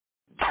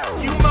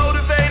You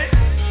motivated?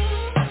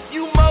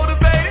 You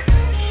motivated?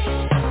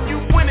 You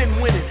winning?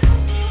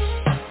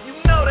 You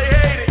know they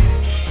hate it.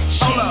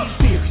 Hold up.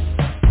 Fierce.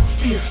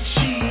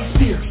 She's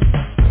fierce.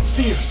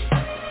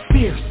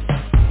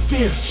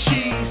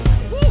 She's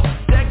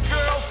that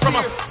girl from a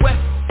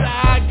west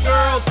side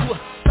girl to a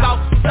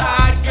south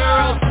side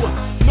girl to a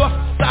north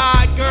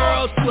side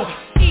girl to a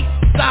east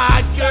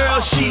side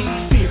girl. She's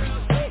fierce.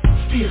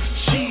 She's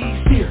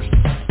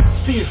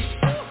fierce.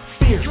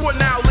 You are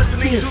now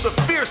listening to the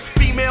Fierce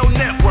Female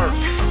Network.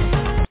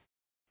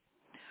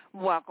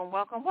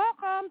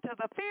 Welcome to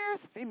the Fierce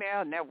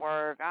Female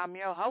Network. I'm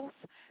your host,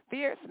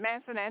 Fierce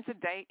Manson, and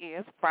today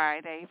is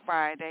Friday,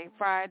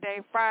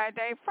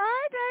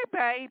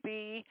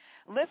 baby.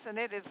 Listen,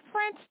 it is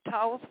French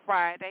Toast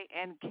Friday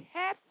and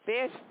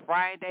Catfish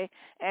Friday,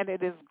 and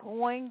it is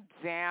going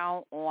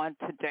down on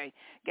today.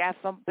 Got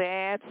some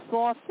bad,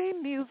 saucy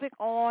music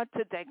on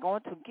today.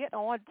 Going to get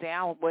on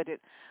down with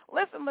it.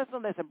 Listen.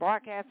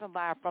 Broadcasting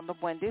live from the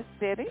Windy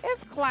City.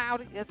 It's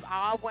cloudy. It's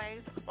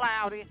always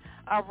cloudy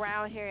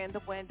around here in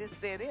the Windy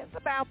City. It's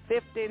about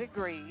 50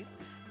 degrees.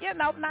 You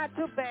know, not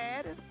too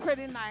bad. It's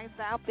pretty nice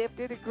out,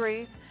 50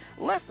 degrees.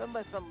 Listen.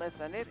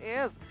 It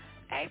is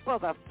April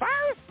the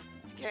 1st.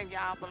 Can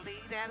y'all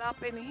believe that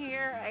up in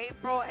here?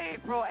 April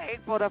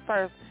the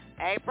 1st.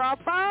 April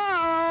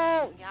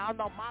Fool. Y'all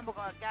know Mama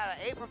got an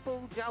April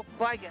Fool joke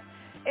for you.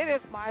 It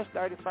is March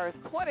 31st,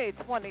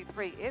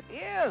 2023. It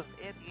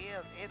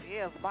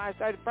is March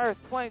 31st,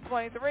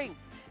 2023.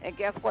 And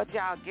guess what,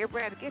 y'all? Get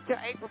ready. Get your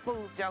April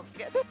Fool's jokes.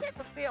 Do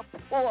people still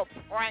pull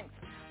pranks?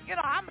 You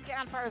know, I'm the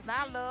kind of person,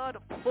 I love to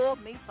pull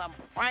me some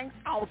pranks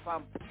on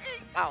some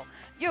people.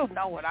 You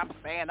know what I'm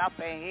saying up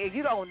in here.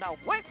 You don't know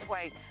which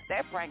way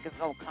that prank is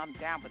going to come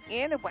down. But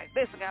anyway,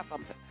 listen, got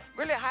some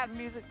really hot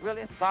music,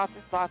 really saucy.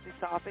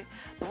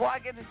 Before I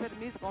get into the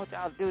music, I want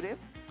y'all to do this.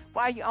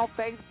 While you're on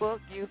Facebook,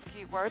 use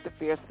keyword The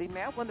Fierce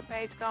Female. When the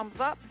page comes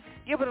up,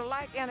 give it a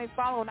like and a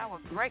follow, and I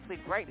would greatly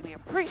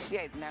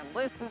appreciate it. Now,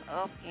 listen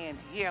up in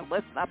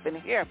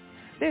here.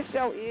 This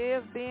show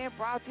is being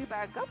brought to you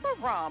by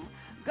Gumba Rum.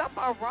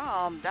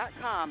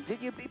 GumbaRum.com.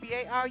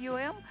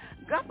 GUBBARUM.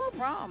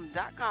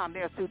 GumbaRum.com.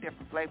 There's two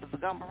different flavors of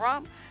Gumba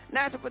Rum.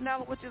 Natural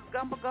vanilla, which is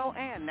Gumba Gold,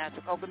 and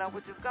natural coconut,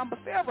 which is Gumba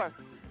Silver.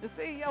 The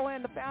CEO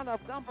and the founder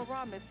of Gumba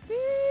Rum is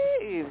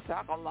Steve.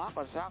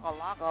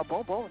 Shakalaka,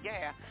 boom, boom,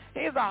 yeah.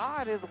 He's the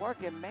hardest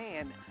working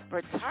man.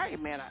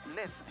 Retirement.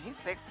 Listen, he's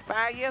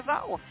 65 years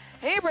old.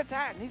 He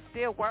retired, and he's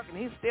still working.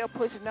 He's still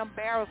pushing them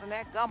barrels in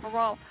that Gumba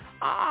Rum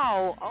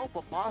all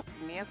over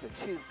Boston,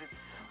 Massachusetts.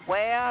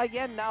 Well,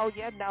 you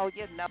know,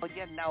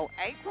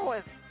 April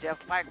is just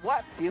like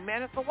what? A few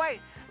minutes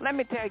away. Let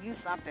me tell you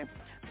something.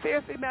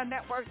 Fierce Female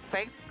Network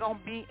Fate's going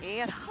to be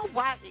in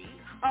Hawaii.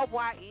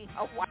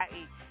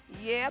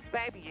 Yeah,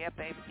 baby.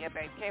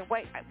 Can't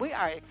wait. We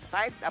are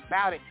excited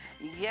about it.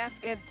 Yes,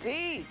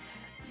 indeed.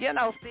 You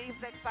know,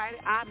 Steve's excited.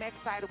 I'm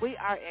excited. We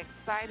are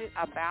excited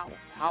about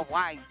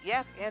Hawaii.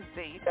 Yes,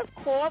 indeed. He just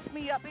calls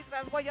me up. He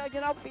says, well,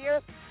 you know,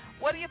 Fierce,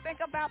 what do you think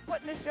about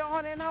putting the show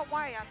on in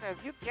Hawaii? I said,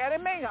 you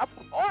kidding me? Of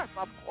course.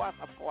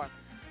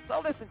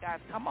 So listen, guys,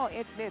 come on,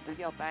 engineer, do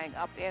your thing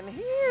up in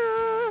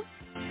here.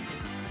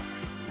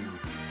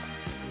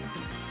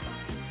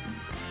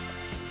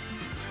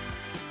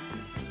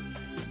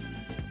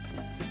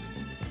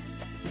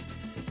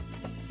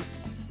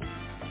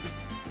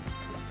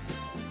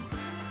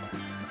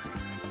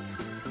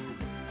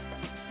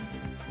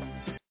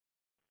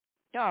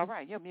 All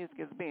right, your music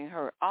is being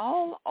heard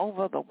all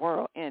over the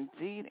world.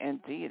 Indeed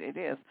it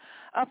is.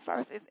 Up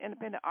first is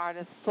independent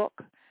artist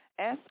Sook,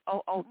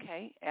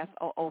 S-O-O-K.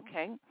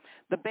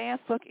 The band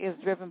Sook is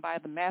driven by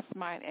the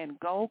mastermind and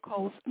Gold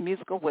Coast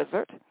musical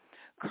wizard,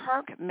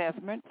 Kirk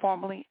Mesmer,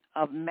 formerly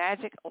of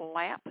Magic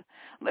Lamp.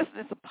 Listen,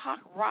 it's a pop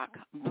rock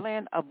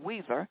blend of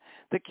Weezer,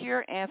 The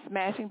Cure, and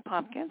Smashing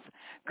Pumpkins.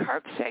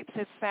 Kirk shapes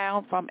his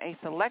sound from a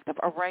selective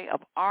array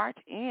of art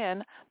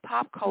in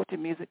pop culture,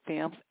 music,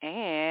 films,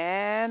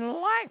 and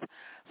life.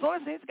 So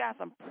listen, it's got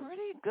some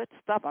pretty good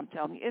stuff, I'm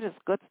telling you. It is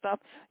good stuff.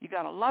 You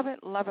got to love it.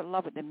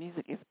 The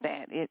music is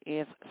bad. It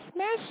is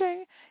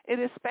smashing. It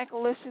is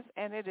spankalicious,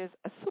 and it is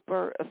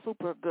super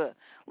good.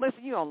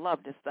 Listen, you're going to love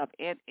this stuff.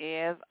 It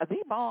is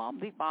the bomb.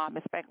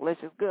 It's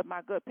spankalicious. Good,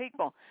 my good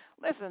people.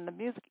 Listen, the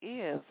music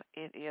is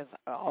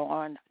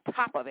on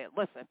top of it.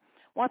 Listen.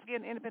 Once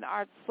again, independent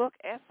artist Sook,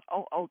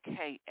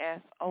 S-O-O-K.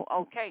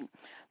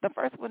 The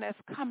first one that's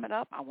coming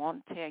up, I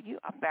want to tell you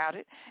about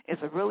it. It's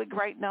a really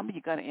great number.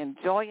 You're going to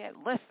enjoy it.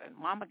 Listen,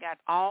 Mama got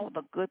all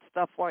the good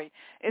stuff for you.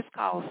 It's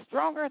called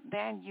Stronger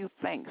Than You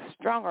Think.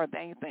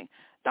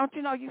 Don't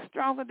you know you're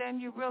stronger than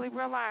you really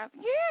realize?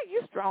 Yeah,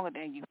 you're stronger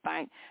than you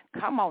think.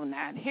 Come on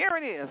now. Here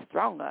it is,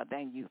 Stronger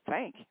Than You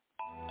Think.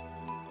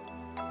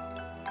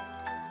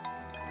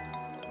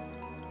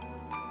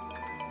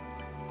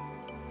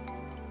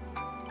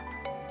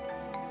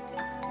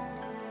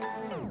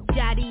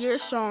 Daddy, you're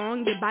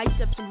strong, your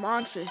biceps are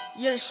monstrous.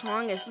 You're the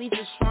strongest, lead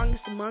the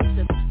strongest amongst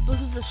us. But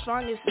who's the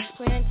strongest, this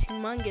plan's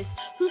humongous.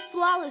 Who's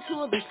flawless, who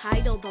will be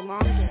titled the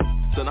longest?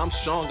 Son, I'm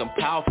strong, I'm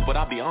powerful, but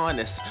I'll be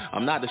honest,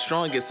 I'm not the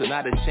strongest, and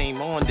not a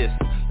shame on this.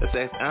 Let's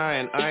ask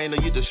Iron,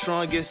 are you the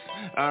strongest?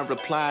 Iron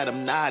replied,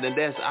 I'm not, and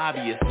that's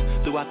obvious.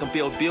 Though I can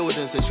build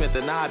buildings and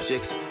strengthen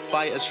objects,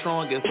 fire is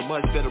strongest, a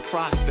much better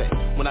prospect.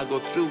 When I go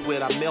through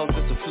it, I melt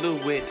into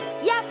fluid.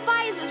 Yeah,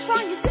 fire's the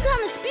strongest, it's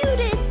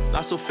undisputed.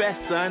 Not so fast,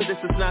 son, this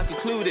is not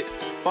concluded.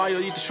 Fire,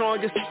 you the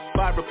strongest?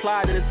 Fire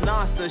replied that it's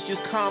nonsense. Use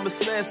common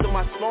sense, so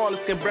my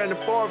smallest can burn the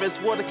forest.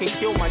 Water can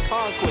kill my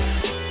conquest.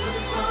 We're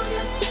the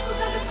strongest, we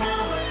got the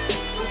power.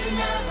 We can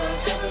never,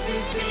 ever be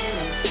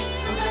feeling.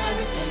 We got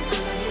everything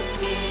under his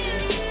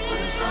feet. We're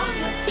the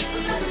strongest, we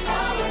got the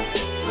power.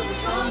 We're the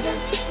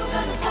strongest, we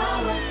got the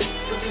power.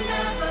 We can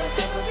never,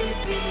 ever be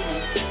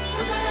feeling.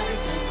 We got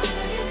everything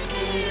under his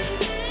feet.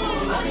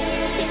 Who's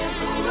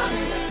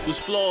running? Who's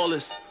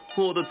flawless?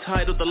 Who hold the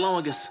title the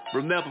longest?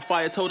 Remember,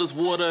 fire told us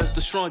water is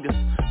the strongest.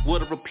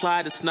 Water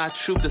replied, it's not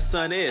true, the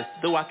sun is.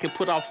 Though I can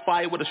put out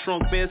fire with a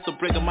strong fist, so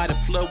bring a mighty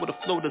flood with a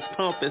flow that's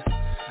compass.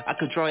 I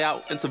can dry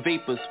out into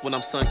vapors when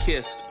I'm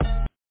sun-kissed.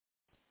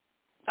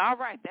 All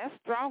right, that's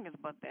strongest,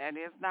 but that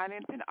is not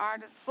independent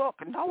artist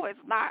Sook. No, it's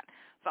not.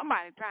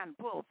 Somebody trying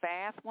to pull a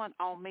fast one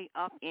on me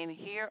up in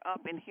here.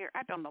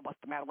 I don't know what's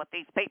the matter with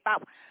these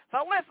people.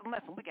 So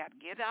listen, we got to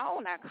get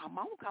on now.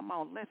 Come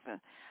on,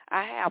 listen.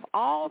 I have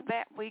all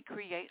that we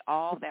create.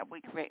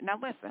 Now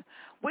listen,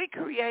 we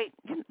create,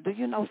 do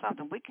you know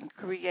something? We can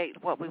create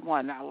what we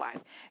want in our life.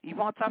 You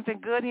want something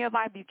good in your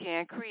life, you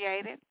can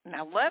create it.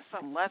 Now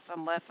listen.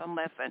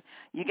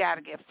 You got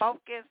to get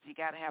focused. You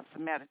got to have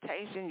some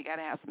meditation. You got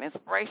to have some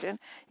inspiration.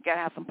 You got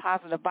to have some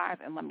positive vibes.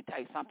 And let me tell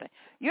you something.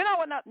 You know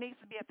what needs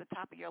to be at the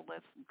top of your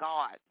list?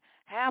 God.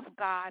 Have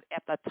God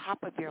at the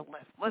top of your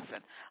list.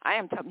 Listen, I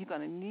am telling you, you're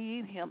going to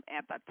need him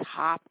at the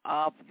top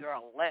of your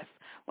list.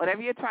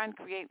 Whatever you're trying to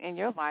create in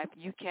your life,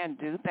 you can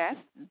do that.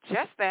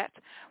 Just that.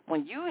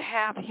 When you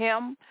have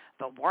him,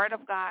 the word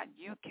of God,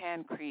 you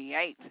can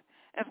create.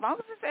 As long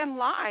as it's in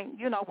line,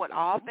 with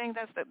all things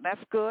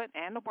that's good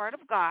and the word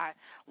of God.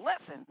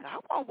 Listen,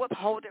 God won't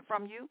withhold it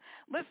from you.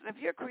 Listen, if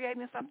you're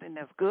creating something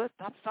that's good,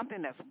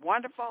 something that's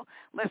wonderful,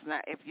 listen,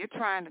 if you're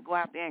trying to go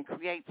out there and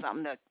create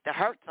something to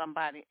hurt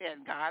somebody,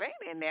 and God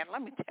ain't in there,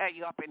 let me tell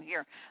you up in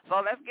here.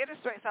 So let's get it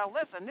straight. So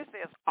listen, this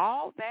is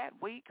all that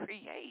we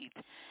create.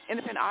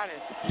 Independent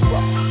artists.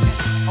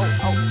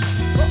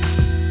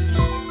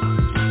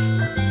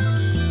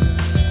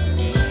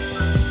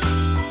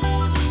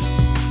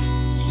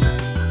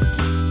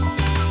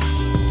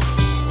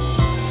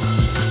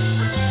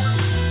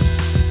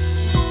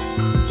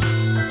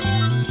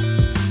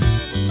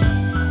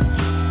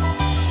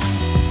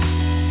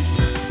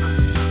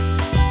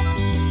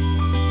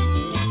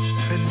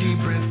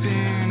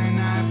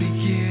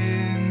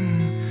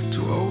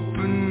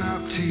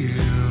 To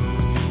you.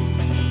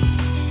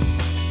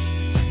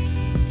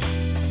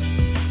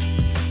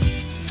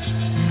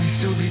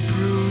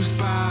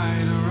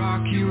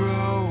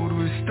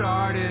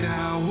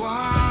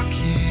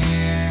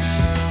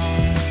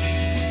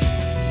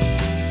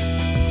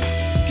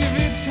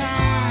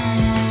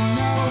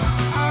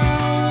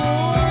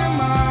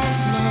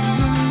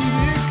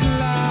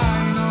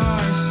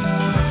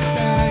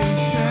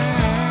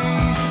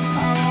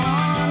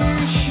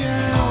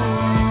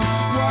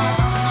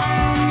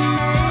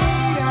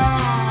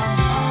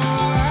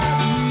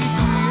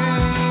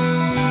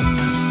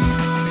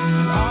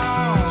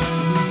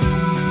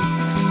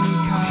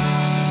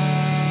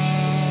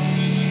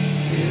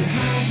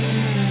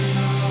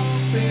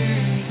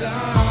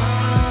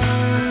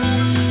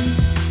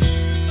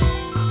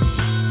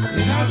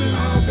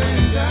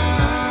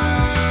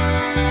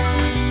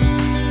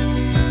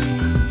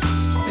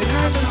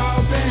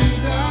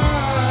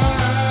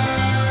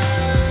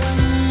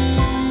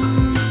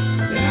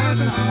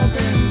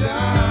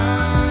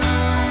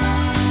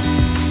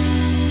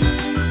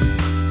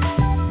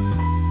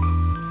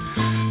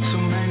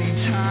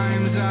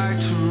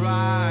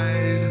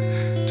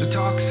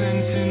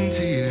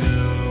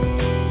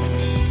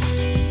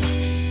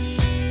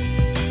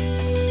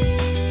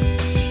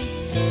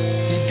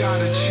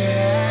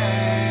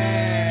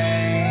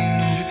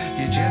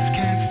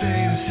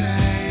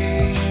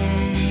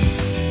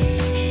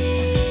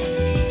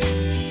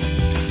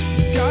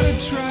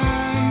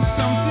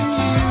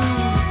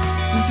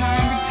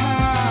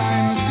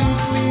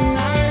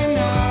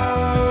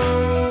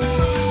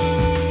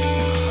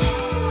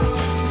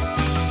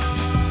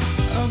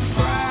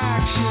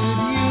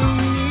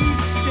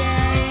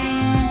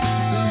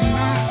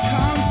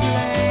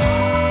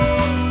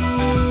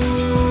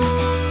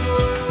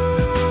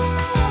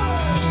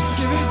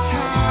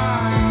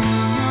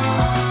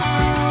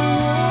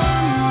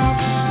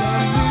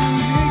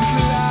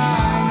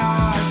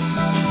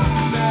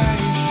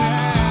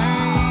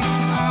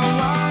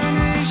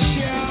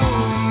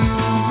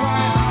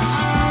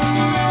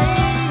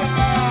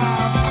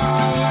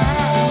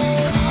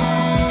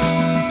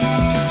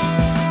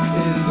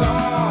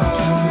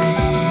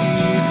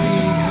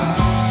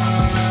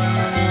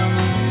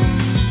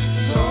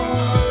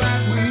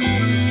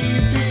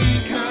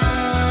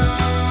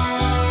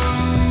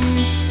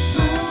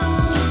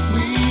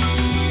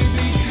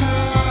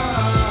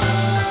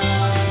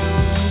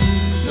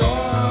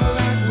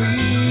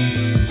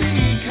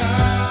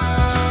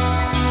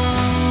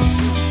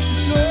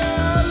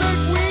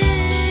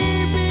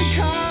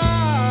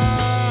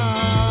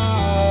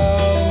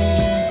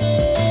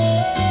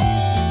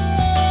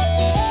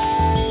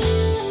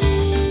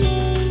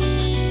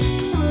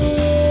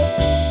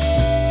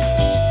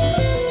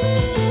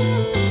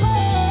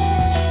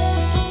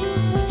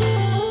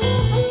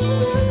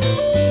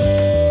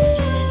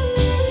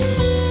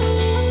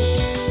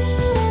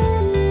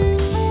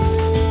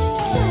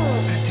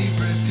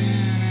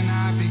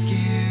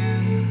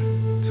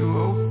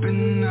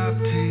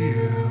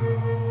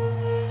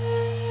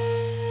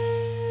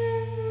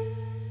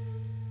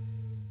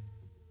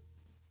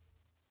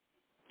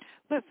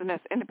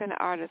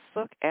 independent artist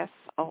Sook,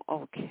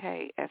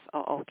 S-O-O-K,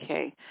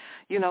 S-O-O-K.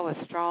 You know, with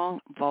strong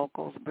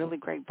vocals, really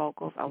great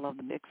vocals. I love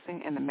the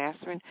mixing and the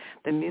mastering.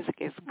 The music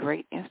is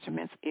great.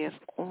 Instruments is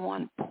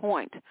on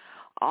point.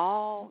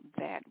 All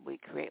that we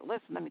create.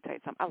 Listen, let me tell you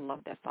something. I love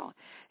that song.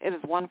 It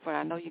is wonderful.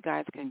 I know you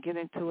guys can get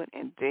into it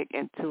and dig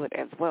into it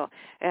as well.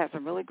 It has a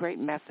really great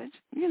message.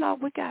 You know,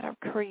 we got to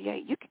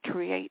create. You can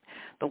create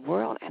the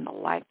world and the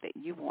life that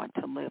you want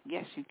to live.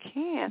 Yes, you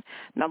can.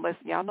 Now,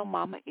 listen, y'all know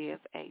Mama is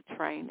a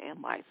trained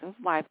and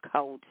licensed life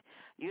coach.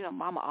 You know,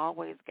 Mama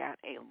always got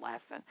a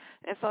lesson.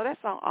 And so that's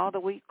all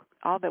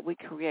that we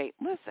create.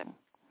 Listen.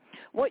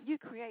 What you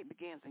create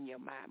begins in your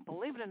mind.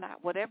 Believe it or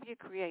not, whatever you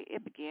create,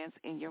 it begins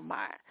in your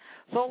mind.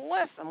 So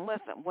listen,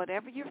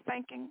 whatever you're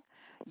thinking,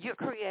 you're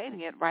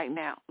creating it right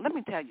now. Let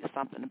me tell you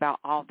something about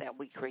all that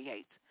we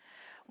create.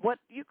 What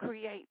you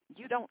create,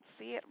 you don't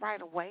see it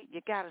right away. You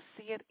got to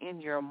see it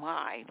in your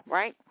mind,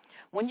 right?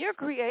 When you're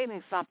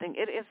creating something,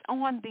 it is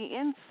on the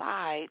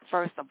inside,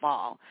 first of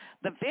all.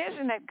 The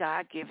vision that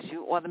God gives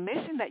you or the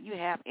mission that you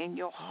have in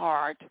your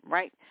heart,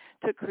 right,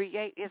 to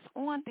create is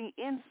on the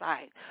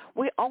inside.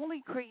 We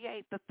only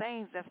create the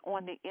things that's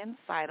on the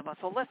inside of us.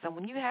 So listen,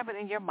 when you have it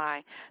in your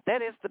mind,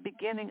 that is the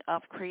beginning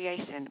of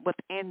creation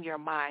within your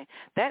mind.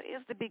 That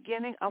is the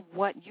beginning of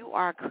what you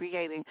are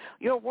creating.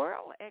 Your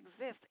world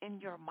exists in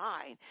your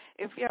mind.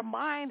 If your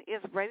mind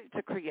is ready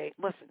to create,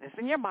 listen, it's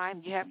in your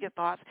mind. You have your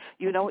thoughts.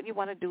 You know what you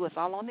want to do. It's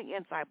all on the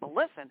inside. But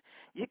listen,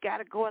 you got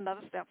to go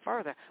another step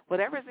further.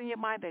 Whatever's in your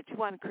mind that you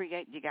want to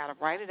create, you got to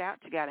write it out.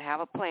 You got to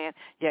have a plan.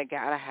 You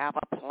got to have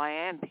a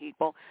plan,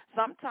 people.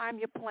 Sometime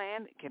your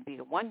plan, it can be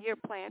a 1-year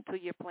plan,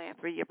 2-year plan,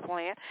 3-year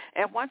plan.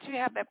 And once you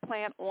have that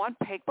plan on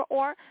paper,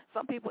 or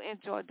some people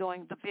enjoy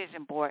doing the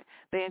vision board.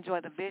 They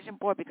enjoy the vision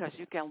board because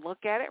you can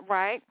look at it,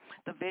 right?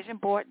 The vision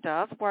board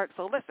does work.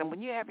 So listen,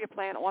 when you have your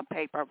plan on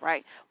paper,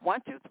 right, 1,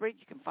 2, 3,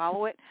 you can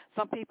follow it.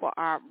 Some people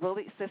are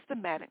really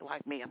systematic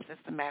like me. I'm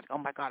systematic. Oh,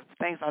 my God, if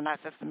things are not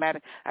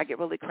systematic, I get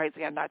really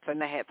crazy. I'm not in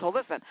the head. So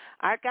listen,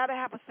 I got to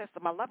have a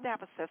system. I love to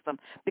have a system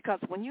because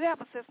when you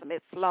have a system,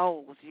 it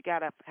flows. You got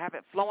to have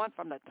it flowing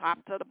from the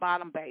top to the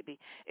bottom, baby.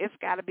 It's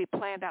got to be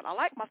planned out. I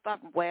like my stuff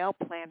well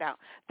planned out.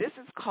 This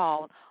is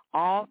called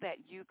all that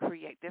you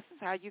create. This is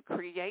how you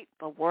create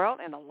the world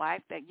and the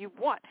life that you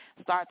want.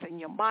 Starts in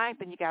your mind,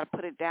 then you got to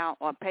put it down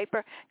on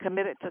paper,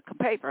 commit it to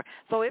paper.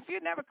 So if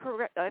you never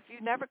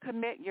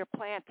commit your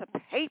plan to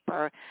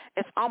paper,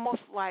 it's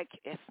almost like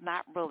it's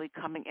not really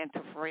coming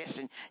into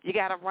fruition. You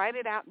got to write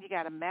it out. You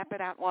got to map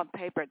it out on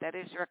paper. That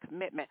is your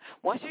commitment.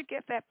 Once you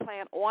get that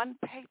plan on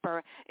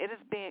paper,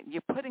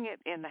 you're putting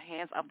it in the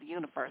hands of the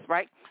universe,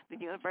 right? The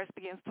universe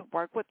begins to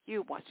work with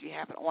you once you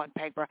have it on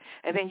paper,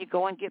 and then you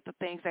go and get the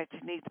things that you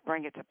need to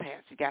bring it to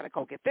pass. You got to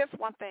go get this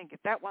one thing, get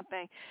that one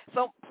thing.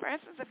 So, for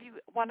instance, if you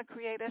want to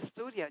create a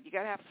studio, you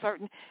got to have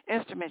certain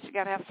instruments. You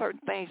got to have certain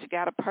things. You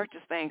got to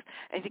purchase things,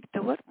 and you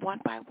do it one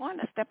by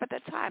one, a step at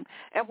a time.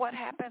 And what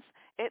happens?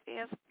 It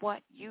is what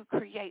you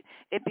create.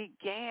 It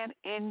began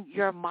in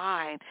your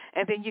mind,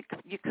 and then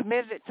you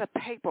committed it to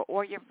paper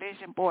or your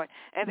vision board,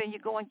 and then you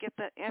go and get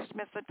the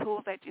instruments, the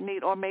tools that you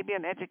need, or maybe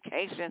an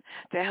education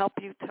to help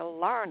you to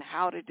learn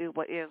how to do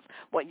what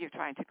you're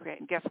trying to create.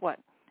 And guess what?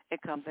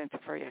 It comes into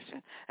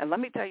fruition. And let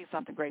me tell you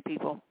something, great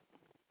people.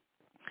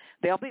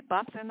 There'll be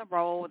bumps in the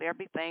road. There'll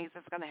be things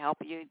that's going to help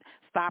you,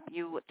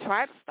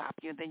 try to stop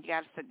you. And then you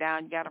got to sit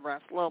down. You got to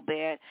rest a little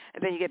bit.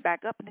 And then you get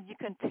back up, and then you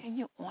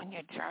continue on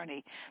your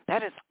journey.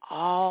 That is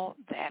all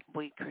that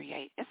we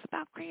create. It's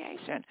about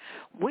creation.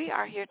 We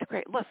are here to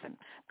create. Listen,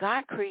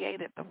 God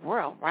created the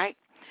world, right?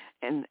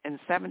 In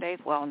 7 days,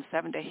 well, in the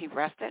 7th day he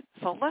rested.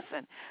 So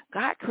listen,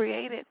 God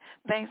created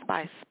things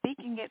by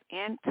speaking it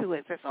into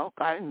existence. Oh,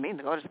 God, I didn't mean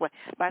to go this way.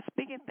 By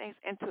speaking things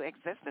into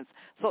existence.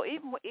 So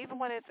even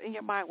when it's in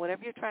your mind,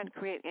 whatever you're trying to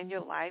create in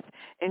your life,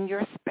 in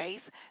your space,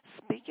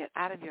 speak it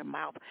out of your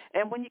mouth.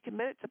 And when you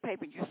commit it to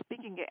paper, you're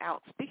speaking it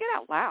out. Speak it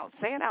out loud.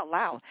 Say it out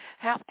loud.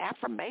 Have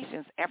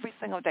affirmations every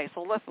single day.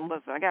 So listen,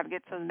 I got to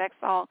get to the next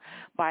song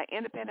by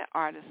independent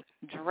artist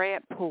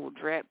Dreadpool.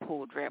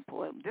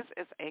 This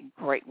is a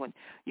great one.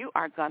 You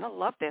are going to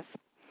love this.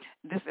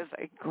 This is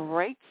a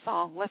great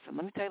song. Listen,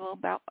 let me tell you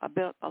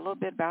a little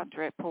bit about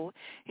Dreadpool.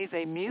 He's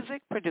a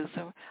music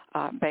producer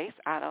based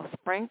out of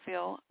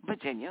Springfield,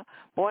 Virginia,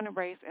 born and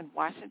raised in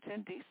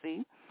Washington,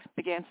 D.C.,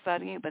 began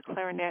studying the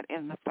clarinet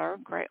in the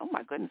 3rd grade. Oh,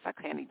 my goodness, I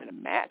can't even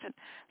imagine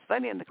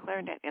studying the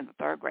clarinet in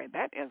the 3rd grade.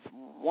 That is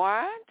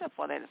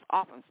wonderful. That is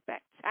often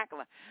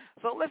spectacular.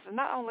 So listen,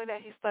 not only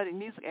that, he studied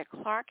music at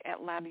Clark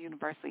Atlanta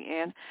University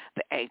in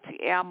the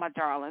ATL, my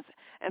darlings,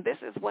 and this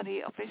is when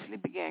he officially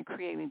began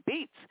creating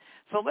beats.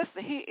 So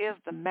listen, he is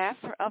the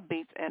master of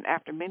beats, and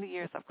after many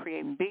years of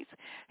creating beats,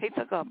 he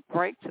took a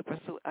break to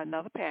pursue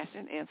another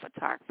passion in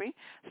photography,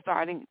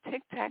 starting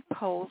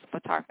tic-tac-pose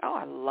photography. Oh,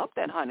 I love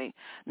that, honey.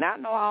 Now I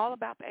know all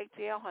about the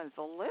ATL, honey.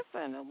 So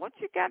listen, what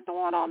you got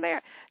going on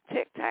there?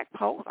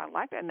 Tic-tac-pose, I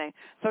like that name.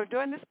 So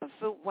during this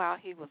pursuit, while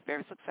he was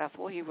very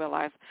successful, he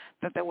realized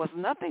the that there was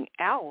nothing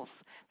else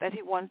that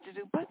he wanted to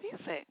do but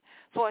music.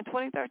 So in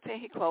 2013,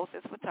 he closed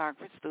his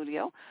photography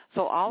studio.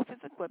 So all of his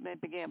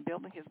equipment began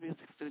building his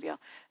music studio.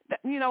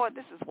 You know what?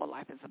 This is what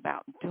life is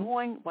about,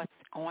 doing what's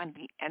on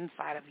the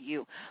inside of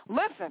you.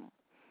 Listen.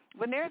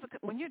 When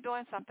you're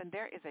doing something,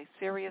 there is a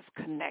serious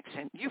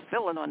connection. You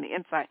feel it on the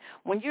inside.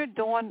 When you're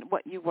doing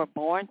what you were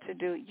born to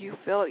do, you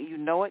feel it. You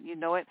know it.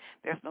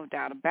 There's no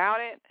doubt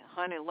about it.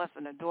 Honey,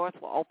 listen, the doors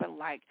will open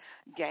like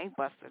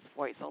gangbusters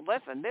for you. So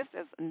listen, this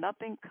is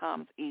Nothing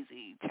Comes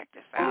Easy. Check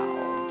this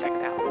out. Check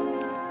it out.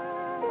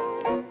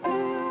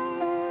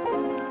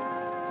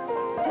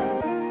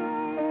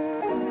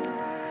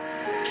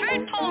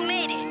 Dreadpool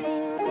made it.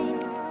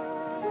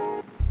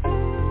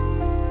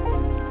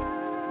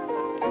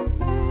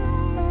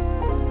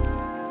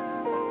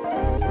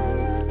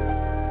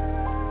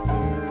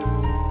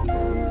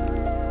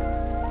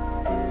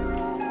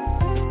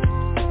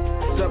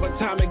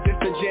 Subatomic, this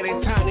the gin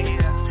and tonic.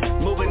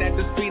 Moving at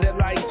the speed of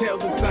light,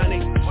 tails and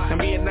Sonic. I'm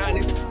being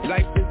honest,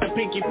 life is a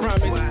pinky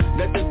promise.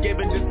 Nothing's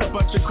given, just a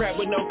bunch of crap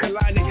with no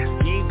colonic.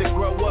 You either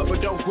grow up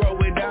or don't grow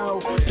at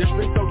all. The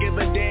streets don't give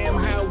a damn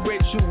how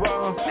rich you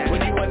are.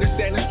 When you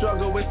understand the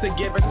struggle, it's a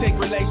give and take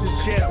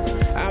relationship.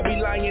 I'd be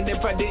lying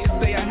if I didn't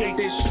say I hate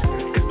this shit.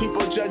 Cause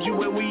people judge you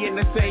when we in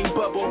the same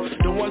bubble.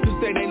 The ones who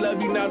say they love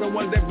you, now the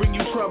ones that bring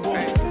you trouble.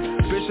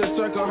 Vicious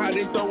circle, how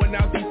they throwing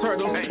out these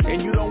hurdles.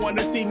 And you don't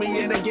wanna see me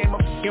in a game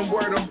of fucking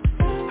Wordle.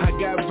 I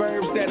got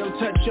verbs that'll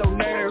touch your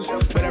nerves,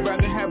 but I'd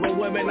rather have a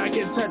woman I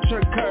can touch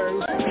her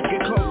curves.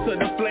 Get close to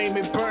the flame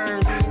and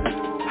burn.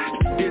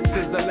 This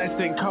is a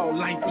lesson called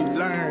life you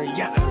learn,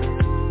 yeah.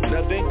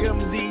 Nothing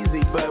comes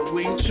easy, but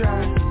we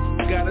try.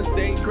 Gotta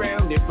stay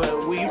grounded,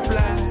 but we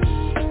fly.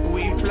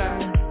 We fly,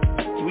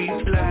 we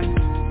fly.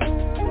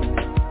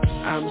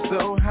 I'm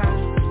so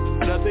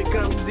high. Nothing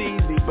comes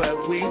easy,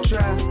 but we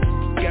try.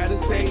 Gotta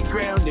stay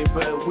grounded,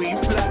 but we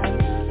fly.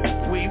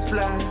 We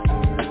fly,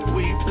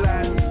 we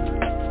fly.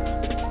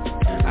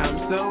 I'm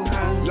so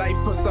high. Life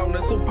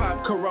personas who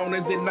pop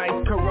coronas and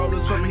nice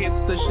coronas from hips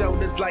to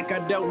shoulders like I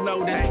don't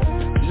know that.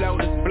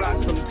 Lotus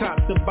blocks from top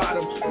to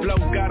bottom. Flow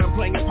got 'em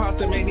playing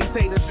possum and these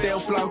haters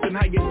still flossing.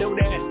 How you do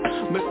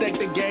that? Mistake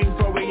the game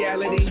for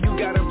reality. You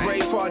gotta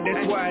pray for it.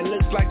 That's why it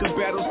looks like a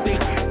battle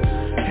stick.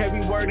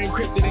 Heavy word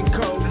encrypted in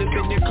code. Live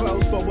in your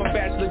clothes for a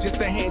bachelor just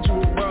to hand you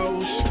a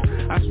rose.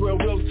 I swear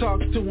we'll talk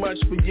too much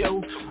for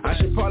you. I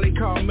should probably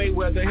call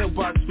Mayweather, he'll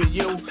box for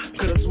you.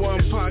 Could've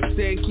sworn Pac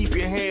said keep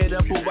your head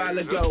up a while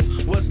ago.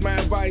 What's my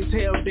advice?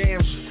 Hell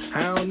damn,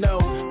 I don't know.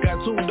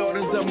 Got 2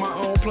 daughters of my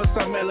own, plus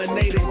I'm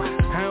melanated.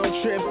 I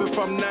don't trip if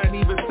I'm not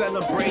even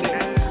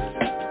celebrating.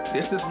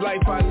 This is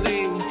life I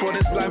live, for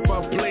this life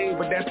I bleed.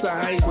 But that's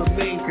alright with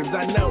me, cause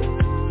I know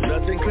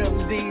nothing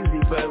comes easy,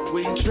 but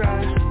we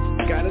try.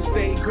 Gotta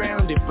stay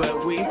grounded,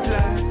 but we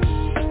fly.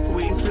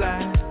 We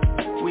fly,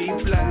 we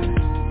fly.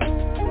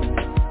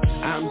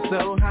 I'm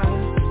so high,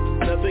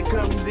 nothing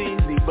comes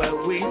easy,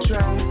 but we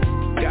try.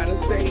 Gotta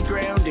stay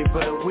grounded,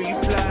 but we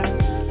fly.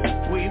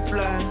 We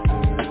fly,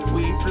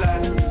 we fly.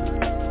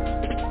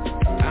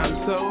 I'm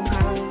so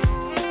high.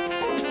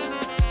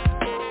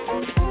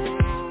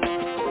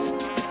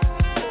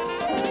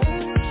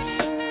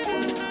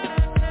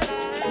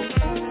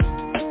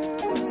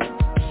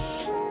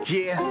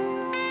 Yeah.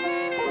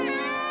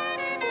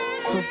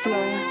 So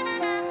fly.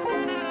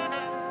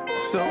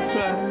 So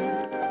fly.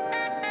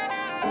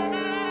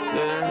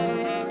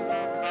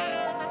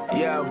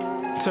 Yo,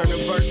 turn a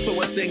verse to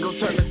a single,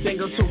 turn a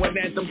single to an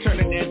anthem, turn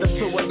an anthem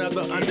to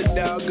another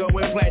underdog,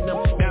 going platinum.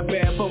 Not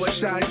bad for a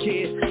shy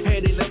kid,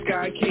 head in the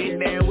sky kid.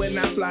 Now when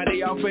I fly,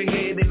 they off a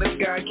head in the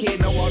sky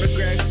kid. No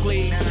autographs,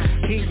 please.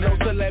 He's no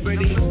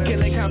celebrity,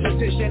 killing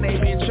competition,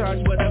 ain't been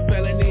charged with a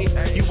felony.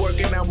 You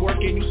working, I'm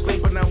working, you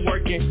sleeping, I'm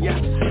working. Yeah,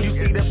 you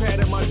see the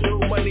pattern, I do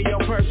money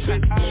on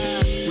purpose.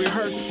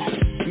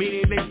 Rehearse,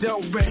 meaning they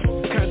don't rest,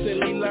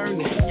 constantly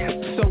learning,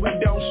 so we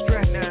don't stress.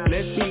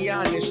 Let's be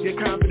honest, your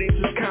confidence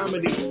is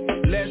comedy.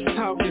 Let's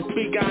talk and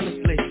speak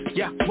honestly.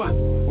 Yeah, what?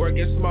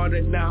 Working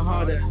smarter, not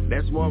harder.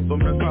 That's one from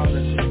the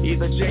caller.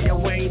 Either Jay or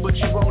Wayne, but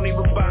you won't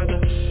even bother.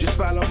 Just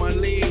follow my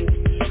lead.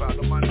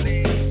 Follow my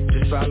lead.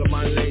 Just follow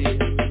my lead.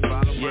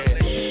 Follow my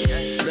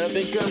lead.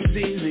 Nothing comes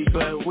easy,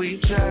 but we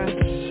try.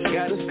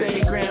 Gotta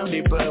stay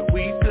grounded, but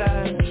we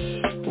fly.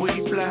 We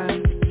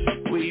fly.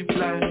 We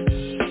fly.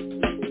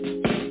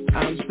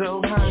 I'm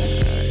so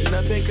high.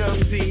 Nothing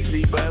comes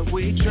easy, but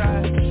we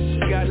try.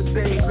 Gotta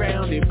stay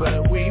grounded,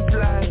 but we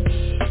fly.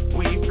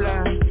 We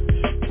fly,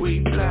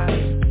 we fly.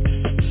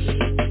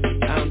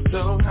 I'm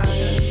so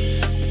high.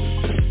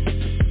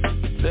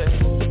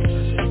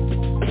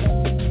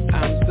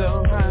 I'm so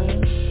high.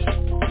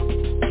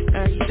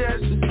 I'm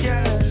just a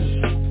sky.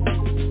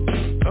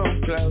 Oh,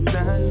 cloud 9.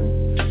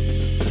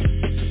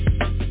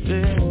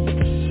 Yeah.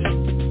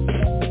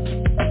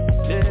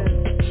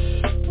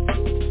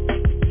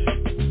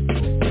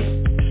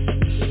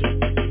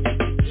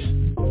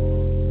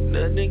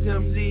 Nothing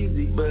comes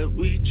easy, but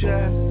we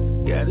try.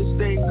 Gotta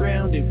stay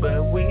grounded,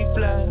 but we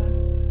fly.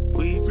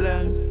 We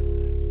fly,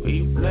 we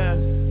fly.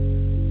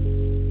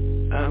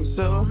 I'm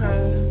so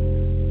high.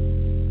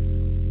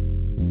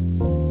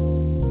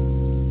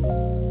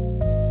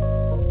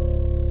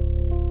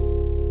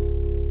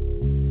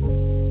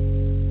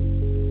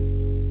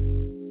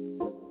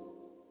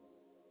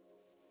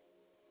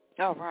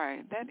 All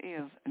right, that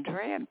is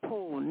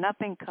Dreadpool.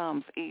 Nothing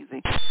comes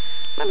easy.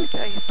 Let me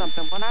tell you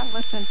something. When I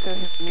listen to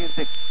his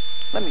music,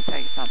 let me tell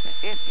you something.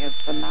 It is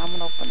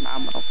phenomenal,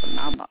 phenomenal,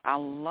 phenomenal. I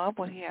love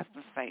what he has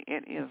to say.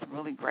 It is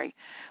really great.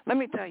 Let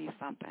me tell you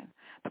something.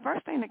 The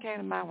first thing that came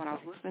to mind when I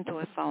was listening to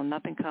his song,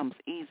 Nothing Comes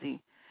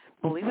Easy,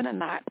 believe it or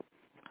not,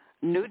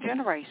 new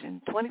generation,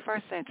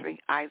 21st century,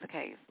 Isaac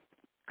Hayes.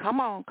 Come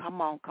on,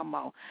 come on, come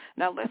on.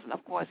 Now, listen,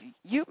 of course,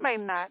 you may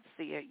not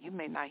see it, you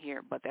may not hear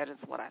it, but that is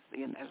what I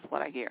see and that is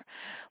what I hear.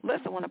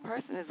 Listen, when a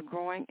person is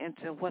growing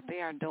into what they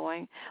are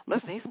doing,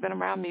 listen, he's been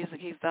around music.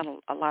 He's done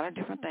a lot of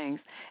different things,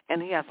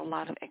 and he has a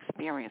lot of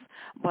experience.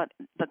 But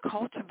the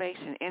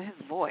cultivation in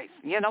his voice,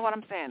 you know what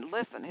I'm saying?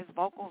 Listen, his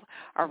vocals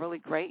are really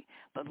great.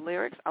 The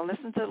lyrics, I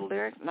listened to the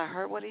lyrics, and I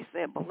heard what he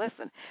said. But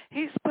listen,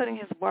 he's putting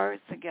his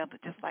words together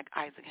just like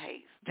Isaac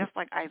Hayes, just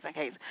like Isaac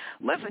Hayes.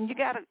 Listen, you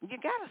gotta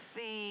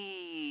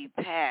see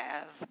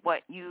past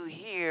what you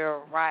hear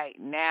right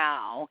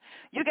now.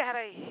 You got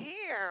to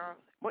hear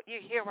what you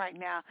hear right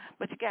now,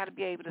 but you got to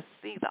be able to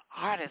see the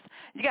artist.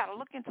 You got to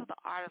look into the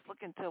artist,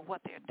 look into what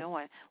they're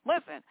doing.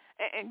 Listen,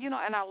 and you know,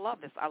 and I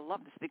love this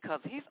because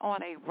he's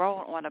on a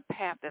road, on a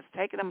path that's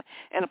taking him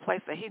in a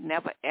place that he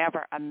never,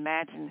 ever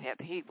imagined that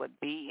he would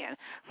be in.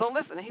 So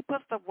listen, he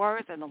puts the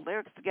words and the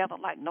lyrics together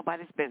like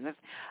nobody's business.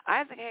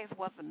 Isaac Hayes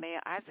was a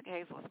man. Isaac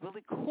Hayes was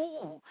really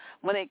cool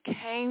when it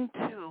came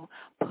to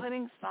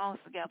putting songs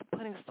together,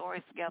 putting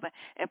stories together,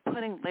 and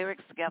putting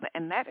lyrics together,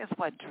 and that is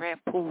what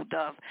Dreadpool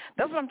does.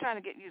 That's what I'm trying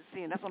to get you to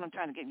see, and that's what I'm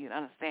trying to get you to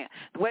understand.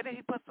 The way that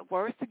he puts the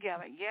words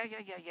together,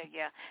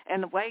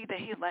 and the way that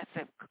he lets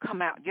it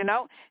come out, you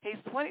know? He's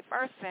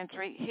 21st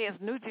century. He is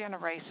new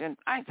generation.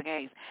 Isaac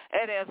Hayes.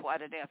 It is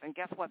what it is, and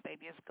guess what,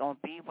 baby? It's going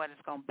to be what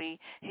it's going to be.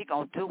 He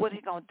going to do what he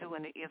going to do,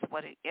 and it is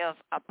what it is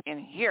up in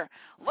here.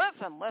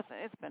 Listen,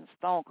 it's been a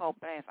stone cold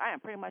blast. I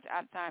am pretty much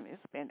out of time.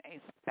 It's been a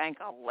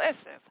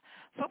spankalicious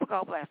super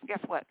cold blast. And guess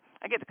what?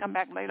 I get to come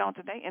back later on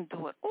today and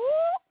do it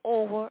all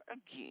over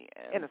again.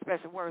 In the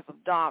special words of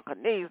Don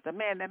Cornelius, the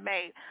man that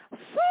made Soul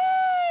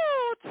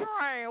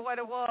Train what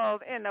it was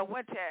in the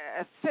winter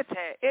city.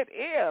 It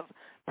is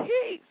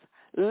peace,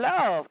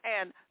 love,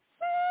 and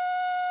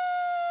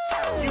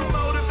You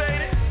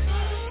motivated,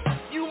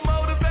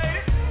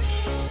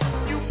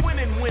 you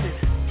winning.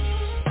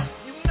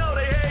 You know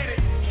they hate it.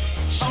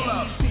 Hold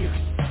up.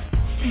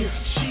 Fear,